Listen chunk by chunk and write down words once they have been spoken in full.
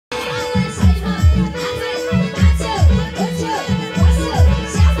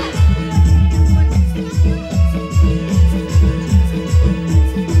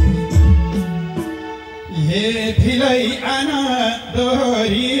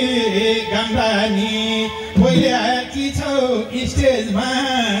गम्बानी पहिला कि छौ स्टेजमा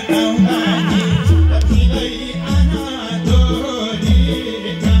आउँदा नि तिलै आना दोहोरी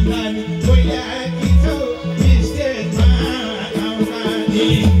गम्बानी पहिला कि छौ स्टेजमा आउँदा नि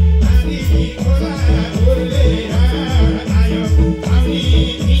आनी खोला उर्लेर आयो आउने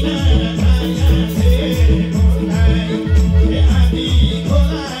किन मायाले बोलायो आनी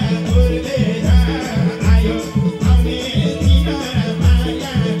खोला उर्लेर आयो आउने किन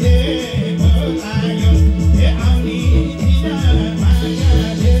मायाले बोलायो आउने किन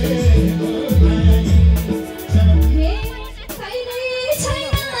मायाले बोलायो कहिल्यै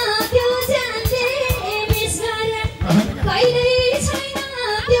छैन त्यो जान्थे मिस गरे कहिल्यै छैन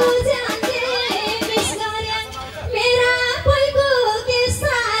त्यो जान्थे मिस गरे मेरा पोइको के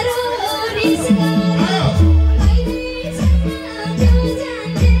सारो रिस गरे कहिल्यै छैन त्यो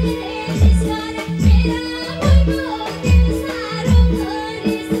जान्थे मिस गरे मेरा पोइको के सारो रिस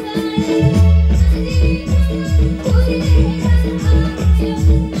गरे आनी उर्लेर आयो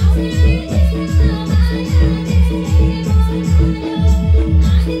आउने किन मायाले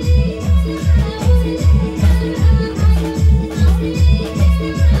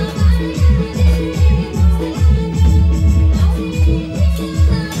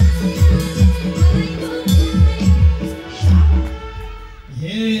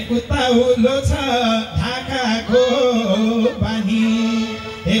हे उताउलो छ ढाकाको बानी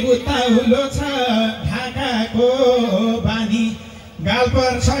हे उताउलो छ ढाकाको बानी गाल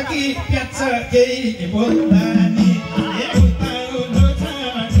पर्छ कि प्याच्छ केही बोल्दा नि हे उताउलो छ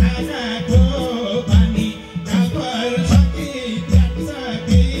ढाकाको बानी गाल पर्छ कि प्याच्छ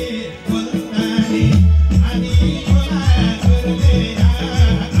केही बोल्दा नि आनी खोला उर्लेर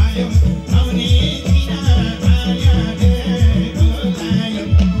आयो आउने किन मायाले बोलायो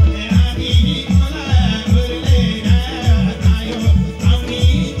आनी खोला उर्लेर आयो आउने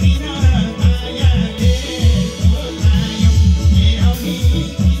किन मायाले बोलायो आउने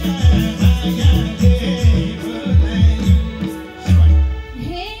किन मायाले बोलायो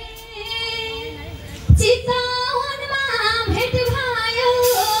हे चितवनमा भेट भयो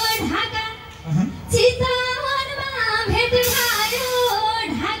ढाका चितवनमा भेट भयो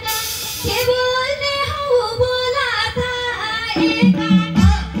ढाका के बोल्ने हौ बोला त एकाका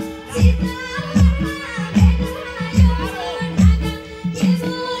चितवनमा भेट भयो ढाका के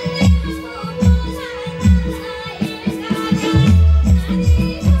बोल्ने हौ बोला त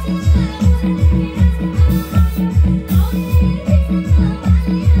एकाका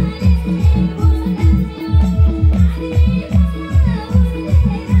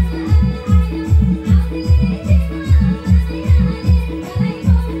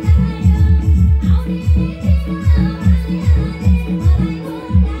आनी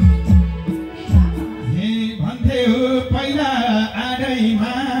खोला हे भन्थ्यौ पहिला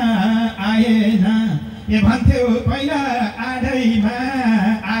आडैमा आएन हे भन्थ्यौ पहिला आडैमा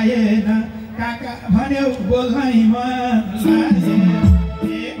आएन काका भन्यौ बोल्दैमा लाजे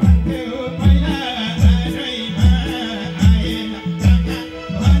हे भन्थ्यौ पहिला आडैमा आएन काका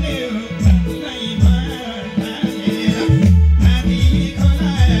भन्यौ बोल्दैमा लाजे आनी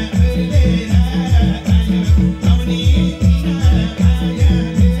खोला उर्लेर आयो आउने किन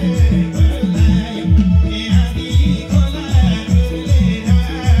मायाले बोलायो आनी खोला उर्लेर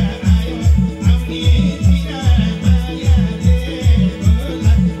आयो आउने किन मायाले बोलायो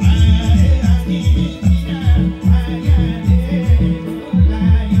आनी किन मायाले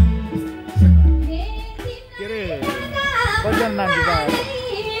बोलायो के रे बजन नाम दिदा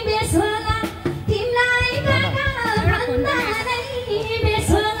बेसोला तिमलाई काका भन्दा नै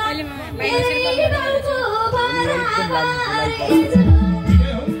बेसोला मेरै बाउको बराबर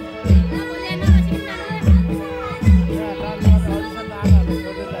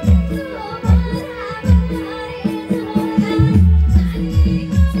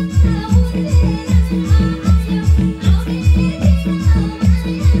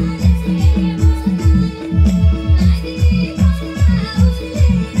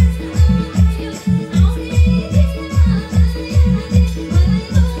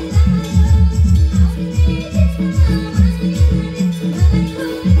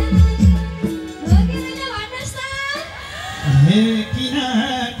हे किन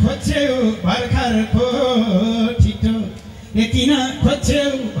खोज्यौ भर्खरको छिटो हे किन खोज्यौ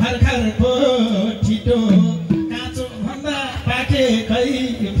भर्खरको छिटो काँचो भन्दा पाकेकै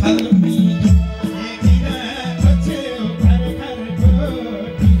फल मिठो हे किन खोज्यौ भर्खरको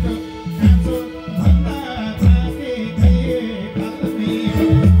छिटो काँचो भन्दा पाकेकै फल मिठो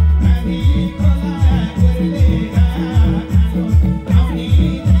आनी खोला उर्लेर आयो आउने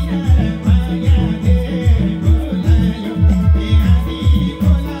किन मायाले बोलायो आनी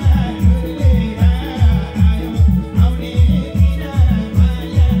खोला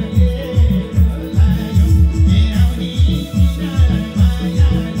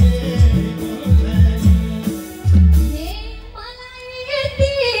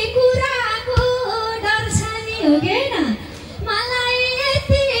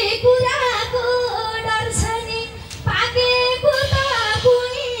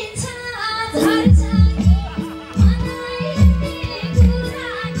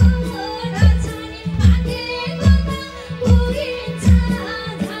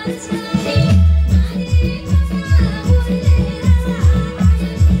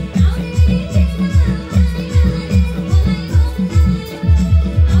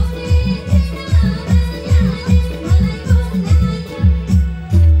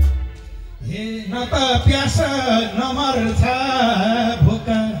प्यास नमर्छ भोक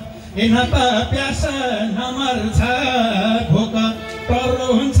न त प्यास नमर्छ